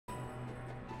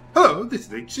Hello,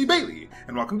 this is XII,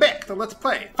 and welcome back to Let's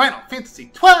Play Final Fantasy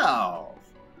XII!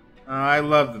 I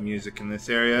love the music in this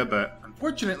area, but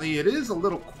unfortunately it is a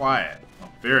little quiet.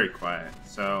 Well, very quiet,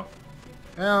 so...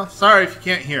 Well, sorry if you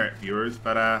can't hear it, viewers,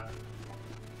 but,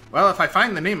 well, if I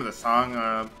find the name of the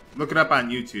song, look it up on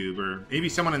YouTube, or maybe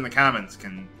someone in the comments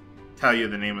can tell you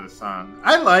the name of the song.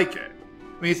 I like it.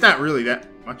 I mean, it's not really that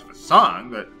much of a song,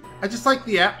 but I just like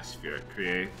the atmosphere it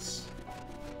creates.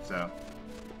 So...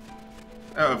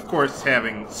 of course,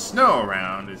 having snow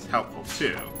around is helpful,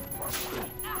 too.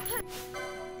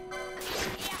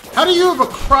 How do you have a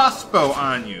crossbow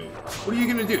on you? What are you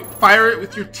gonna do? Fire it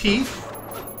with your teeth?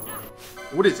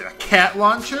 What is it, a cat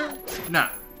launcher? No.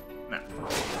 No.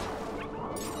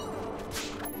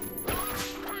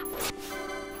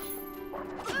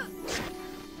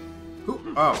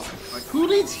 Who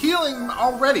needs healing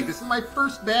already? This is my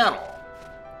first battle.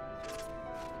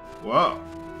 Whoa.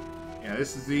 Yeah,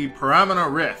 this is the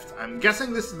Paramana Rift. I'm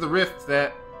guessing this is the rift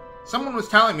that someone was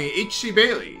telling me, H.C.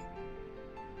 Bailey.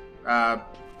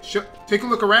 Take a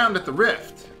look around at the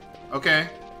rift. Okay.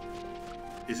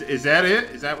 Is that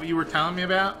it? Is that what you were telling me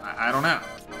about? I don't know.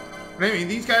 But I mean,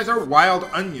 these guys are wild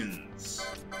onions.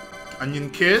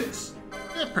 Onion kids?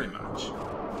 Yeah, pretty much.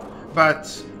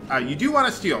 But you do want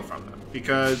to steal from them,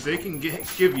 because they can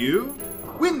give you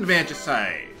wind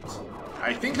magicite.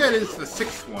 I think that is the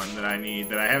 6th one that I need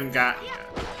that I haven't gotten yet.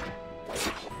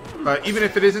 But even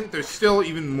if it isn't, there's still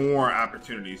even more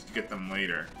opportunities to get them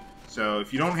later. So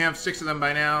if you don't have 6 of them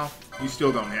by now, you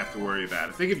still don't have to worry about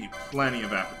it. They give you plenty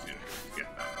of opportunities to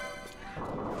get them.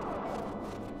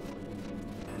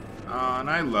 And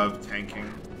I love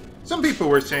tanking. Some people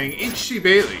were saying, H.C.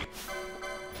 Bailey.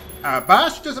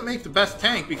 Basch doesn't make the best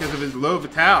tank because of his low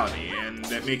vitality, and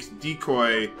that makes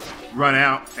Decoy run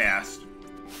out fast.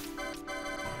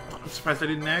 I'm surprised I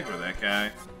didn't aggro that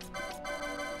guy.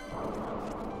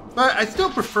 But I still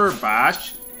prefer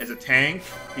Basch as a tank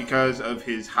because of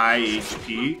his high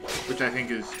HP, which I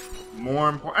think is more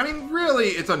important. I mean, really,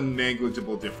 it's a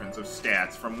negligible difference of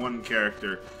stats from one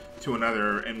character to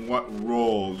another and what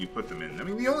role you put them in. I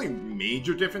mean, the only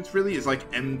major difference really is like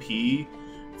MP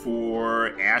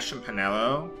for Ashe and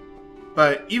Penelo.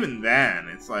 But even then,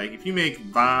 it's like, if you make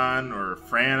Vaan or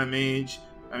Fran a mage,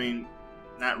 I mean,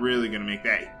 not really going to make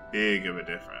that big of a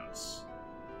difference.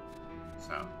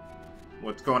 So,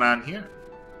 what's going on here?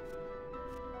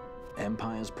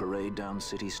 Empires parade down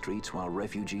city streets while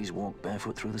refugees walk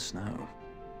barefoot through the snow.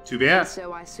 Too bad. And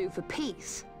so I sue for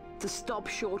peace, to stop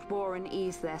short war and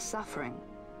ease their suffering.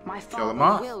 My father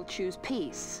will choose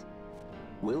peace.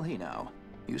 Will he now?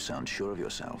 You sound sure of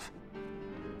yourself.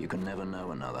 You can never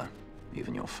know another,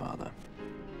 even your father.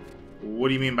 What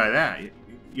do you mean by that?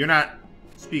 You're not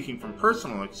speaking from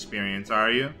personal experience,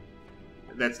 are you?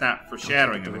 That's not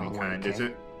foreshadowing of any kind, is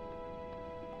it?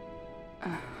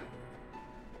 Oh,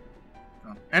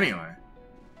 anyway.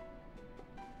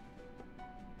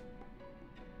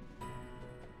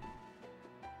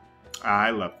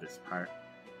 I love this part.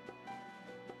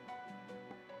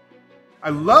 I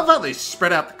love how they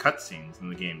spread out the cutscenes in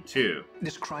the game, too.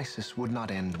 This crisis would not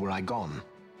end were I gone.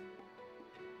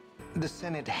 The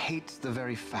Senate hates the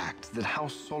very fact that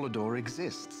House Solidor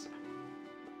exists.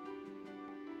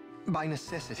 By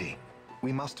necessity,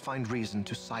 we must find reason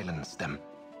to silence them.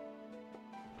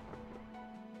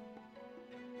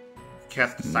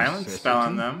 Cast a silence spell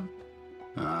on them.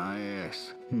 Ah,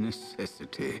 yes.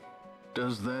 Necessity.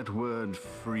 Does that word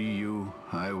free you,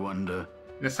 I wonder?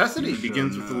 Necessity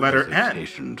begins with the letter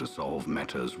N. To solve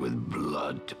matters with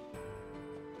blood.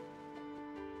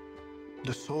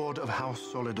 The sword of House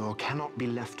Solidor cannot be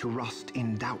left to rust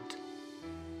in doubt.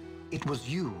 It was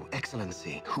you,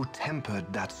 Excellency, who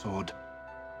tempered that sword.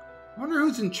 I wonder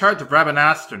who's in charge of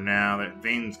Rabanastre now that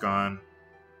Vaan's gone.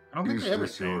 I don't think they ever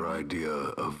say. Is this your idea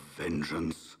of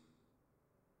vengeance?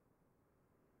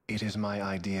 It is my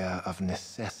idea of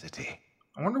necessity.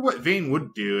 I wonder what Vaan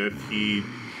would do if he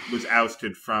was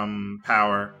ousted from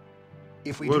power.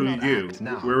 If we what do would he not do? Act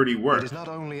now, where would he work? It is not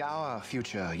only our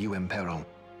future you imperil.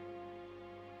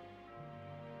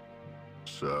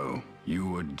 So, you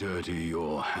would dirty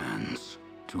your hands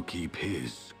to keep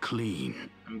his clean.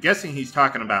 I'm guessing he's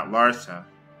talking about Larsa.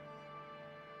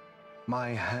 My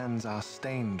hands are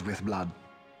stained with blood.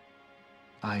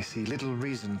 I see little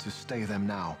reason to stay them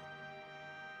now.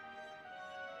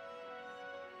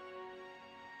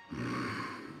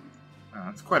 Oh,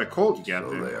 it's quite a cold you got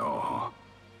so there. They are.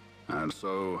 And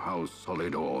so House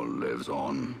Solidor lives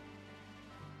on.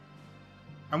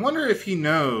 I wonder if he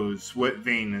knows what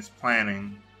Vaan is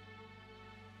planning.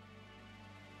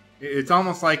 It's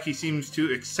almost like he seems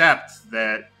to accept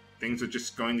that things are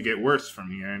just going to get worse from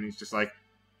here, and he's just like,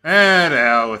 Eh, to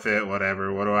hell with it,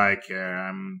 whatever. What do I care?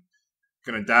 I'm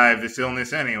gonna die of this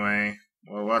illness anyway.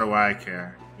 Well, what do I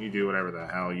care? You do whatever the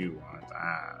hell you want.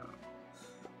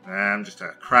 I'm just a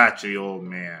crotchety old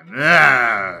man.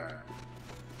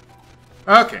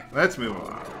 Okay, let's move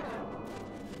along.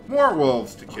 More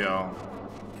wolves to kill.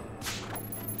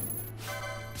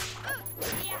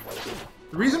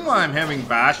 The reason why I'm having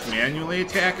Basch manually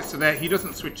attack is so that he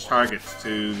doesn't switch targets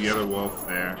to the other wolf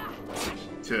there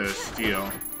to steal.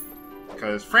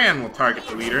 Because Fran will target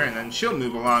the leader and then she'll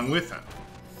move along with him.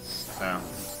 So.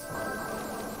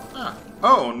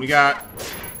 Oh, and we got...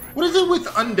 What is it with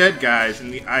undead guys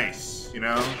in the ice, you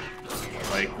know?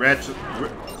 Like Wrath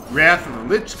of the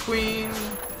Lich Queen?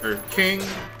 Or King?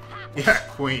 Yeah,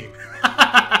 Queen.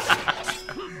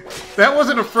 That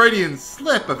wasn't a Freudian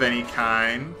slip of any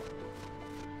kind.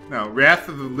 No, Wrath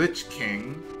of the Lich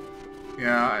King.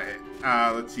 Yeah,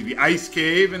 let's see. The Ice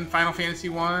Cave in Final Fantasy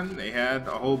I. They had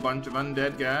a whole bunch of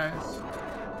undead guys.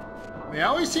 They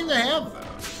always seem to have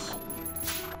those.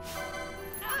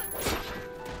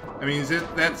 I mean, is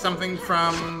that something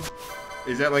from...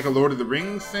 Is that like a Lord of the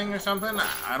Rings thing or something?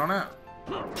 I don't know.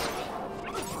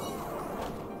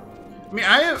 I mean,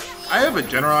 I have a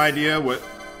general idea what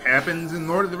happens in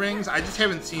Lord of the Rings. I just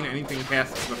haven't seen anything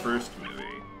past the first movie.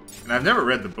 And I've never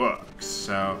read the books,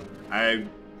 so I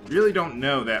really don't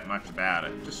know that much about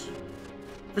it. Just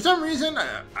for some reason,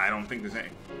 I don't think there's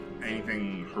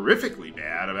anything horrifically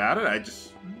bad about it. I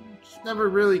just never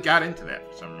really got into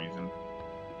that for some reason.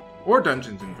 Or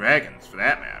Dungeons and Dragons, for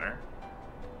that matter.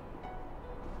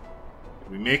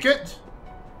 Did we make it?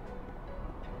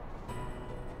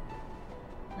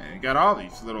 And we got all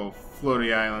these little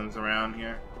floaty islands around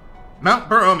here. Mount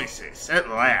Bur-Omisace, at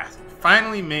last. We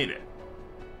finally made it.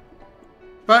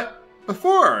 But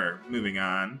before moving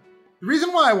on, the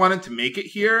reason why I wanted to make it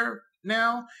here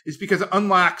now is because it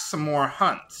unlocks some more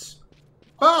hunts.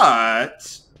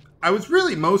 But I was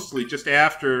really mostly just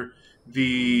after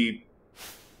the...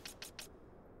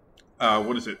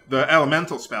 the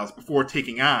elemental spells before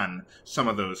taking on some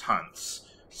of those hunts.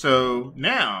 So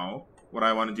now, what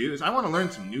I want to do is I want to learn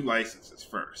some new licenses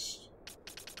first.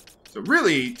 So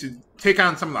really, to take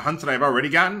on some of the hunts that I've already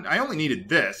gotten, I only needed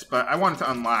this, but I wanted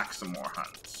to unlock some more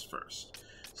hunts first.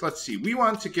 So let's see, we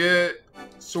want to get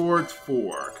swords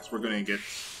 4, because we're going to get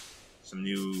some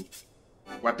new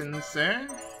weapons there.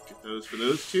 Get those for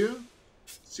those two.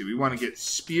 Let's see, we want to get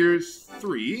spears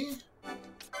 3.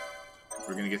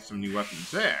 We're going to get some new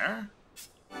weapons there.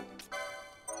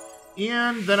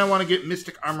 And then I want to get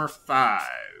Mystic Armor 5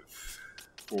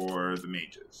 for the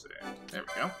mages there. There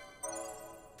we go.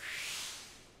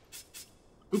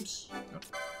 Oops. Nope.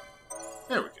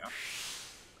 There we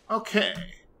go. Okay.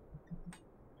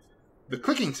 The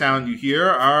clicking sound you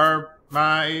hear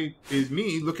is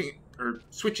me looking or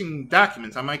switching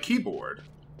documents on my keyboard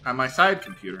on my side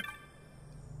computer.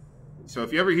 So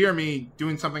if you ever hear me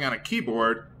doing something on a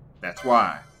keyboard, that's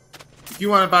why. If you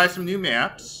want to buy some new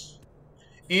maps,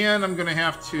 and I'm going to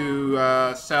have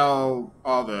to sell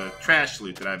all the trash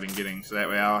loot that I've been getting, so that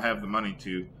way I'll have the money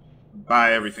to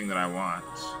buy everything that I want.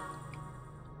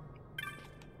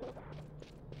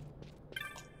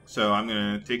 So I'm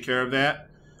going to take care of that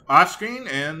off screen,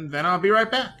 and then I'll be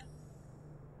right back.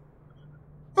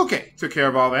 Okay, took care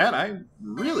of all that. I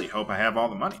really hope I have all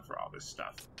the money for all this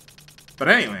stuff. But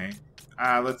anyway,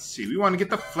 let's see. We want to get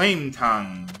the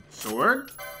Flametongue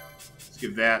sword. Let's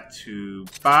give that to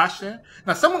Basch there.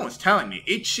 Now, someone was telling me,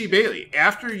 H.C. Bailey,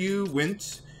 after you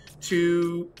went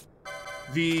to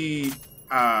the,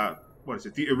 what is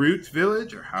it, the Erut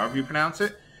village, or however you pronounce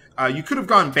it, you could have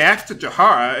gone back to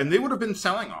Jahara, and they would have been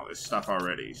selling all this stuff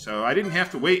already. So I didn't have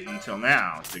to wait until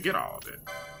now to get all of it.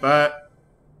 But,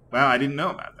 well, I didn't know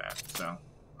about that. So,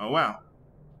 oh well.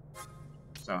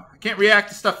 So, I can't react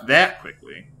to stuff that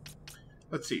quickly.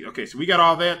 Let's see. Okay, so we got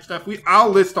all that stuff. I'll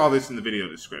list all this in the video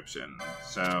description.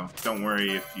 So, don't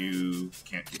worry if you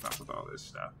can't keep up with all this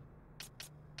stuff.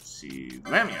 Let's see.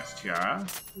 Lamia's Tiara.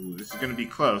 Ooh, this is going to be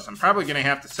close. I'm probably going to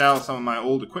have to sell some of my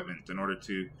old equipment in order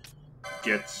to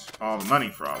get all the money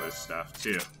for all this stuff,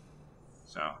 too.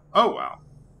 So, oh well.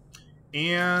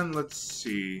 And, let's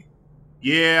see.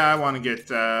 Yeah, I want to get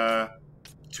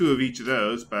 2 of each of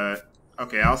those, but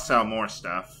okay, I'll sell more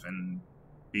stuff and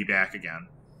be back again.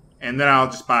 And then I'll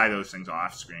just buy those things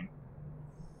off screen.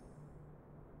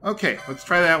 Okay, let's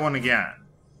try that one again.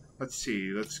 Let's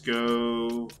see, let's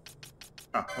go...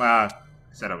 Oh, well, I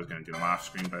said I was going to do them off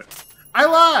screen, but I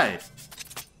lied!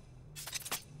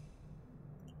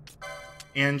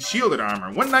 And shielded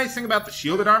armor. One nice thing about the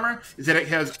shielded armor is that it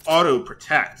has auto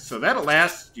protect, so that'll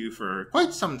last you for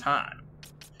quite some time.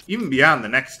 Even beyond the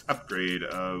next upgrade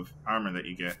of armor that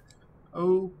you get.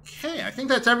 Okay, I think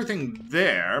that's everything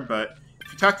there, but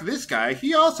if you talk to this guy,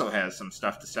 he also has some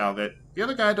stuff to sell that the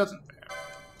other guy doesn't there.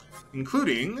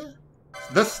 Including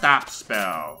the stop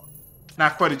spell.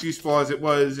 Not quite as useful as it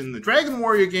was in the Dragon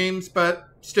Warrior games, but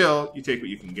still, you take what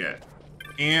you can get.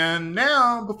 And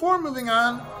now, before moving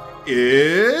on,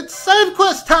 it's side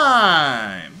quest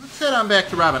time! Let's head on back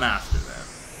to Rabanastre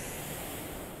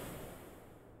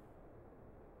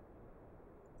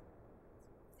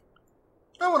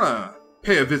then. I want to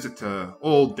pay a visit to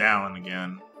old Dallin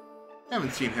again.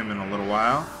 Haven't seen him in a little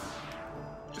while.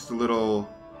 Just a little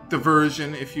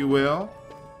diversion, if you will.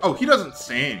 Oh, he doesn't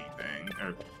say anything.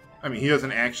 Or, I mean, he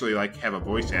doesn't actually, like, have a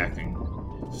voice acting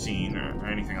scene or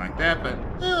anything like that, but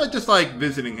I just like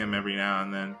visiting him every now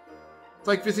and then. It's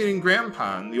like visiting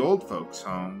Grandpa in the old folks'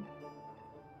 home.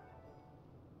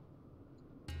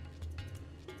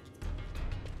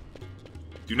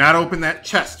 Do not open that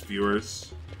chest,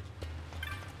 viewers.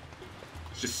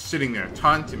 It's just sitting there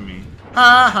taunting me.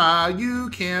 Ha ha, you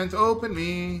can't open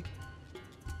me.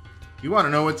 You want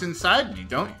to know what's inside me,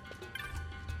 don't you?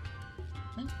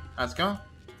 Okay, let's go.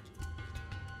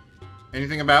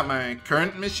 Anything about my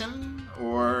current mission,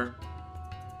 or...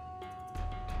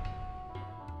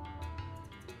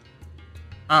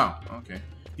 Oh, okay.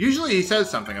 Usually he says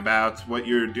something about what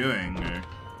you're doing, or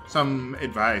some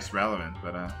advice relevant,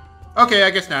 but, okay,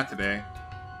 I guess not today.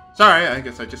 Sorry, I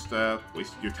guess I just,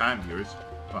 wasted your time, viewers.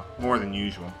 Well, more than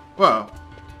usual. Well,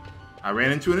 I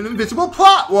ran into an invisible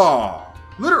plot wall!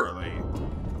 Literally.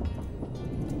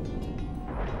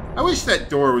 I wish that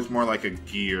door was more like a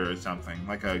gear or something.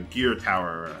 Like a gear tower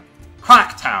or a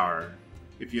clock tower,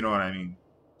 if you know what I mean.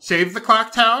 Save the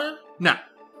clock tower? No.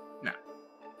 No.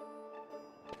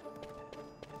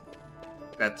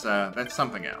 That's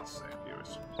something else,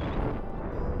 viewers.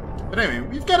 But anyway,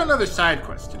 we've got another side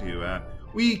quest to do.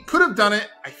 We could have done it,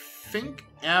 I think,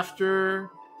 after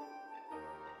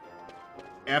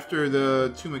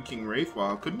the Tomb of King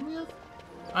Wraithwall, couldn't we have?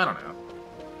 I don't know.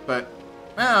 But,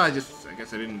 well, I guess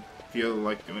I didn't feel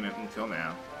like doing it until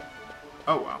now.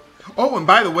 Oh, well. Oh, and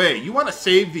by the way, you want to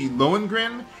save the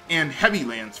Lohengrin and Heavy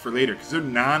Lance for later, because they're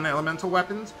non-elemental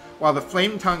weapons, while the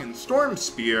Flametongue and Storm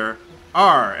Spear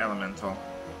are elemental.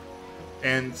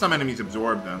 And some enemies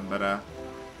absorb them, but,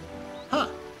 huh.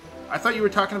 I thought you were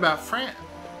talking about Fran.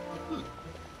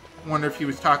 Wonder if he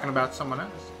was talking about someone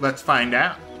else. Let's find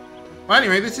out. Well,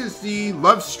 anyway, this is the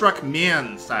Love-Struck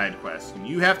Man side quest, and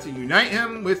you have to unite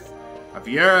him with a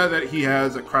Viera that he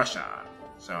has a crush on.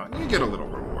 So, you get a little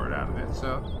reward out of it.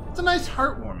 So, it's a nice,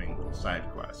 heartwarming side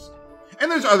quest.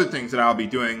 And there's other things that I'll be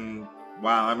doing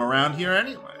while I'm around here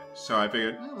anyway. So I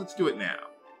figured, let's do it now.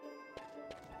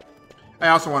 I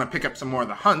also want to pick up some more of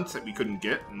the hunts that we couldn't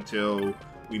get until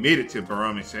we made it to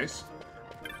Bur-Omisace.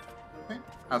 Okay,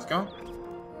 how's it going?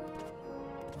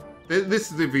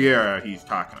 This is the Viera he's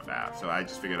talking about, so I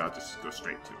just figured I'll just go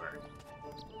straight to her.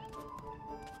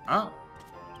 Oh.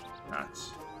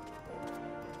 Nuts.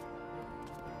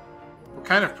 What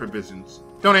kind of provisions?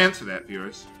 Don't answer that,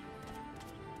 viewers.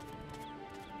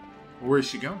 Where is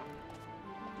she going?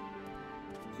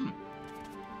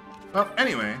 Well,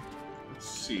 anyway, let's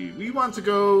see. We want to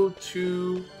go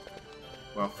to...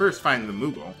 Well, first find the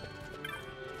Moogle.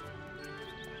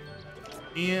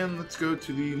 And let's go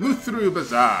to the Muthru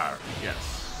Bazaar.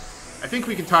 Yes. I think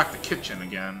we can talk the kitchen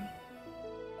again.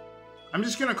 I'm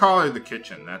just going to call her the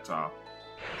kitchen, that's all.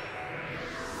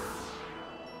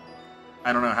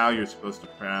 I don't know how you're supposed to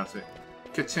pronounce it.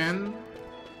 Kitchen?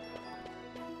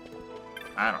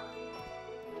 I don't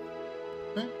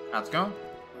know. Okay, how's it going?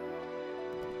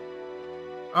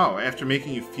 Oh, after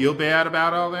making you feel bad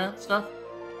about all that stuff?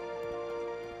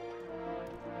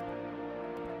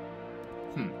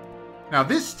 Now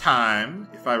this time,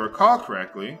 if I recall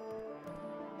correctly,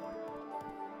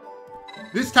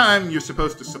 this time you're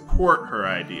supposed to support her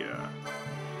idea.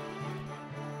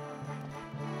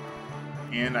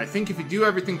 And I think if you do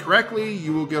everything correctly,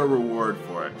 you will get a reward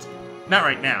for it. Not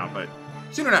right now, but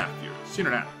soon enough, viewers. Soon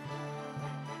enough.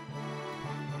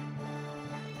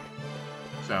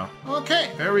 So,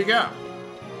 okay, there we go.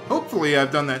 Hopefully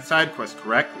I've done that side quest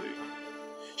correctly.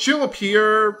 She'll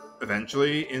appear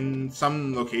eventually in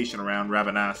some location around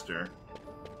Rabanastre.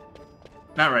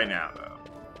 Not right now, though.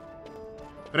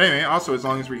 But anyway, also as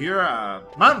long as we're here,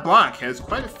 Mont Blanc has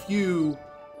quite a few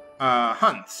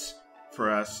hunts for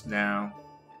us now.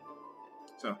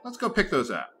 So let's go pick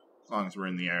those up, as long as we're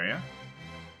in the area.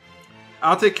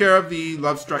 I'll take care of the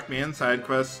Love-Struck Man side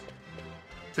quest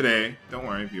today. Don't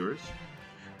worry, viewers.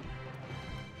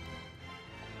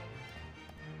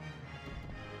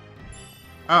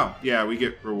 Oh, yeah, we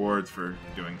get rewards for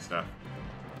doing stuff.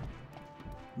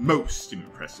 Most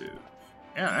impressive.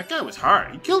 Yeah, that guy was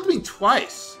hard. He killed me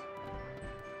twice.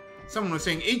 Someone was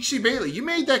saying, H.C. Bailey, you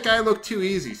made that guy look too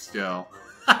easy still.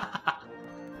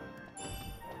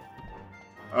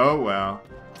 Oh, well.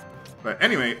 But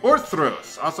anyway,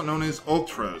 Orthros, also known as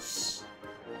Ultros.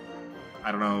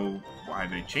 I don't know why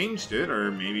they changed it,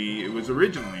 or maybe it was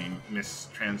originally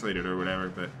mistranslated or whatever,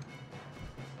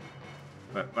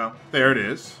 but well, there it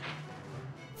is.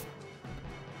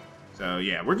 So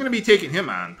yeah, we're going to be taking him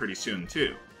on pretty soon,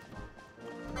 too.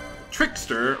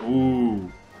 Trickster,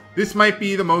 ooh. This might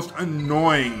be the most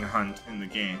annoying hunt in the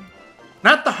game.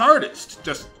 Not the hardest,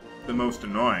 just the most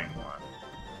annoying one.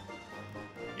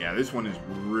 Yeah, this one is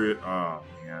oh,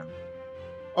 man.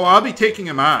 Oh, I'll be taking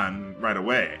him on right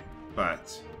away,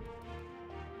 but...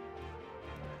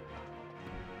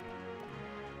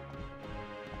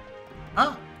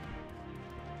 Oh.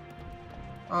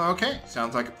 Oh, okay,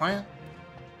 sounds like a plan.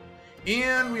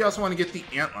 And we also want to get the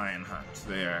antlion hunt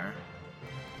there.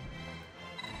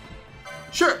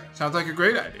 Sure, sounds like a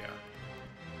great idea.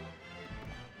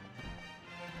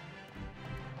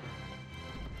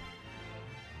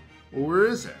 Well, where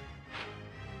is it?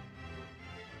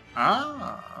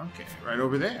 Ah, okay, right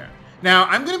over there. Now,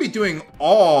 I'm going to be doing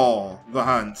all the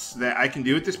hunts that I can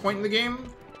do at this point in the game,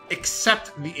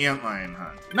 except the antlion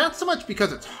hunt. Not so much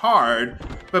because it's hard,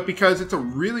 but because it's a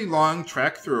really long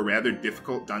trek through a rather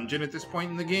difficult dungeon at this point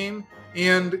in the game.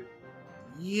 And,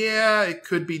 yeah, it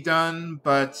could be done,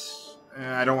 but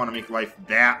I don't want to make life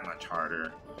that much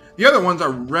harder. The other ones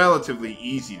are relatively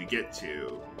easy to get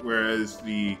to, whereas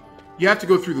you have to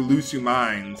go through the Lusu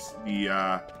Mines, the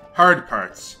hard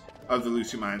parts of the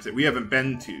Lusu Mines that we haven't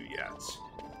been to yet.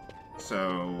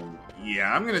 So,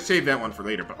 yeah, I'm going to save that one for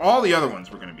later, but all the other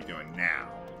ones we're going to be doing now.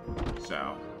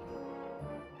 So.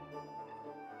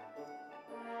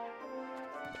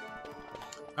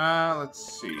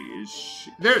 Let's see.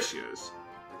 There she is.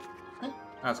 Hey,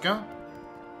 how's it going?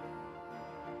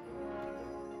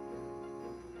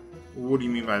 What do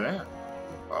you mean by that?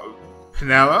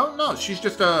 Penelo? No, she's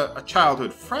just a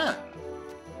childhood friend.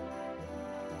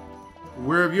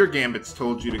 Where have your gambits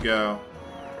told you to go?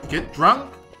 Get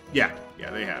drunk? Yeah,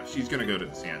 they have. She's gonna go to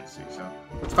the Sand Sea, so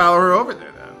let's follow her over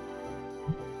there then.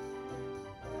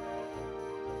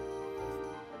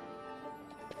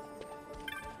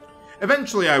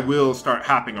 Eventually I will start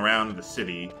hopping around the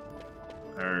city,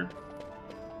 or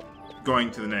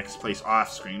going to the next place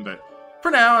off screen, but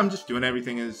for now I'm just doing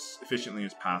everything as efficiently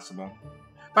as possible.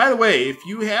 By the way, if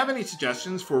you have any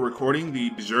suggestions for recording the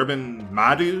Bjerban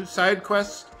Madu side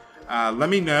quest, let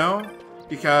me know,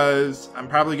 because I'm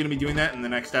probably going to be doing that in the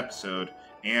next episode,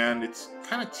 and it's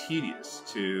kind of tedious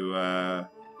to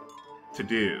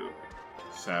do.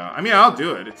 So, I mean, I'll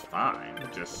do it. It's fine.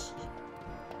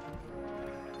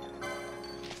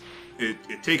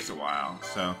 It takes a while.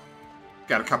 So,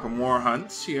 got a couple more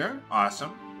hunts here.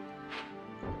 Awesome.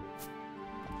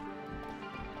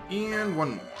 And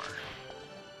one more.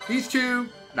 These two,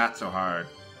 not so hard.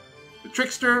 The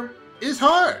Trickster is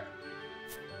hard.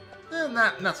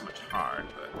 Not so much hard,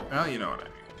 but, well, you know what I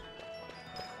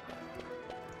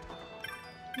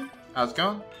mean. How's it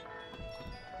going?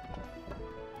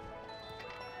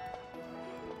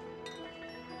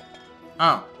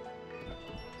 Oh.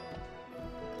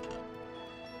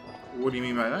 What do you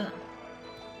mean by that?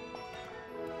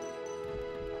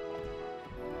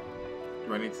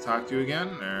 Do I need to talk to you again,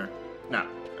 or... No.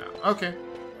 Okay.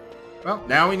 Well,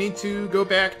 now we need to go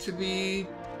back to the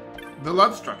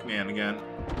Love-Struck Man again.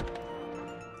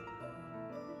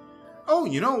 Oh,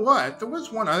 you know what? There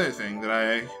was one other thing that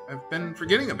I've been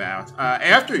forgetting about.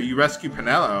 After you rescue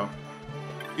Penelo,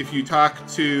 if you talk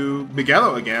to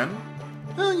Miguelo again,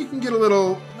 well, you can get a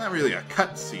little, not really a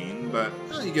cutscene, but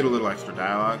you get a little extra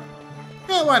dialogue.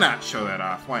 Yeah, why not show that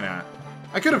off? Why not?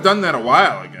 I could have done that a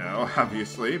while ago,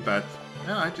 obviously, but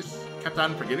I just kept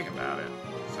on forgetting about it.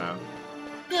 So,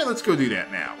 yeah, let's go do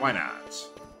that now. Why not?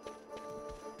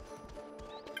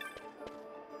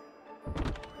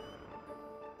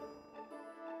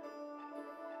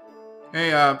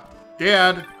 Hey,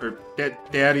 Dad, or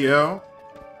Daddy-O.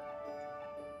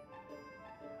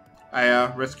 I,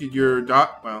 rescued your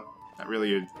daughter. Well, not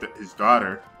really his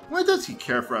daughter. Why does he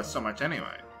care for us so much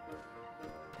anyway?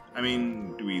 I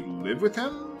mean, do we live with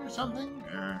him or something?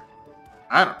 Or,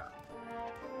 I don't know.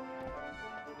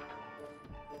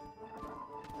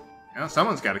 You know,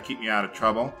 someone's got to keep me out of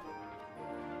trouble.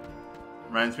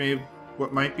 Reminds me of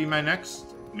what might be my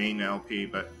next main LP,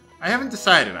 but I haven't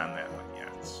decided on that one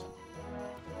yet.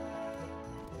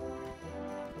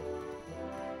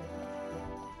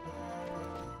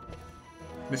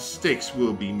 Mistakes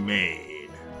will be made.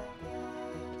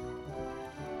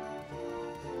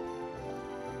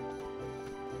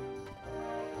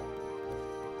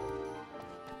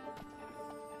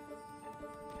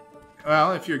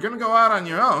 Well, if you're gonna go out on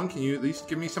your own, can you at least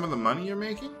give me some of the money you're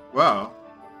making? Whoa.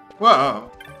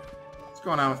 Whoa. What's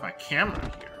going on with my camera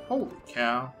here? Holy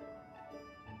cow.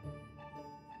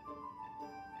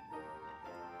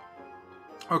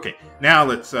 Okay, now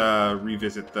let's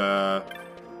revisit the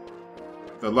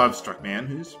love-struck man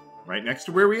who's right next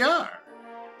to where we are.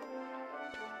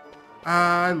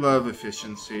 I love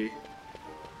efficiency.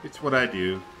 It's what I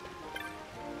do.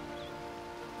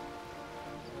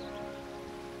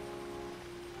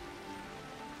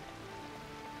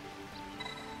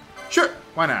 Sure,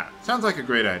 why not? Sounds like a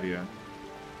great idea.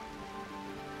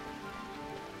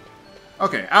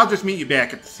 Okay, I'll just meet you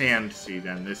back at the Sand Sea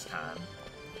then this time.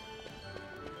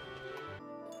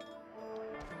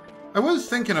 I was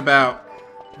thinking about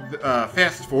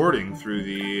fast-forwarding through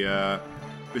the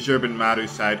Bur-Omisace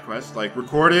side quest. Like,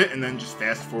 record it and then just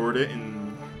fast-forward it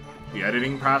in the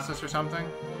editing process or something.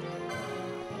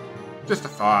 Just a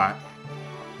thought.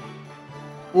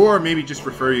 Or maybe just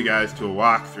refer you guys to a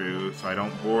walkthrough so I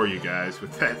don't bore you guys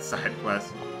with that side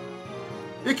quest.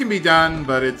 It can be done,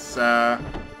 but it's, I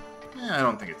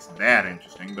don't think it's that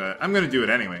interesting, but I'm going to do it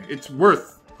anyway. It's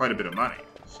worth quite a bit of money,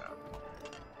 so.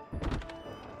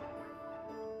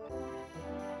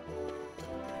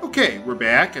 Okay, we're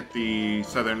back at the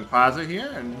Southern Plaza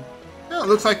here, and it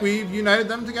looks like we've united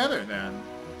them together then.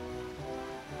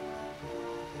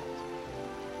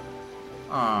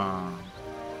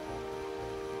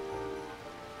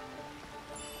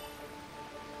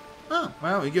 Oh,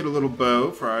 well, we get a little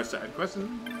bow for our side quest,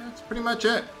 and that's pretty much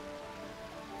it.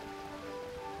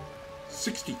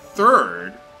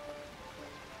 63rd?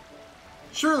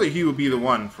 Surely he will be the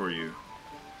one for you.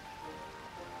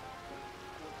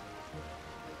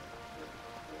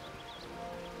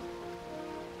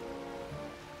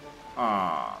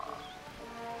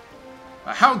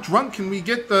 How drunk can we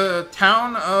get the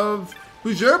town of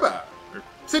Bur-Omisace, or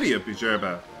city of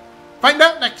Bur-Omisace? Find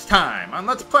out next time on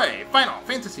Let's Play Final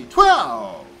Fantasy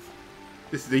XII.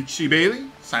 This is H.C. Bailey,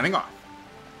 signing off.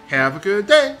 Have a good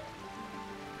day.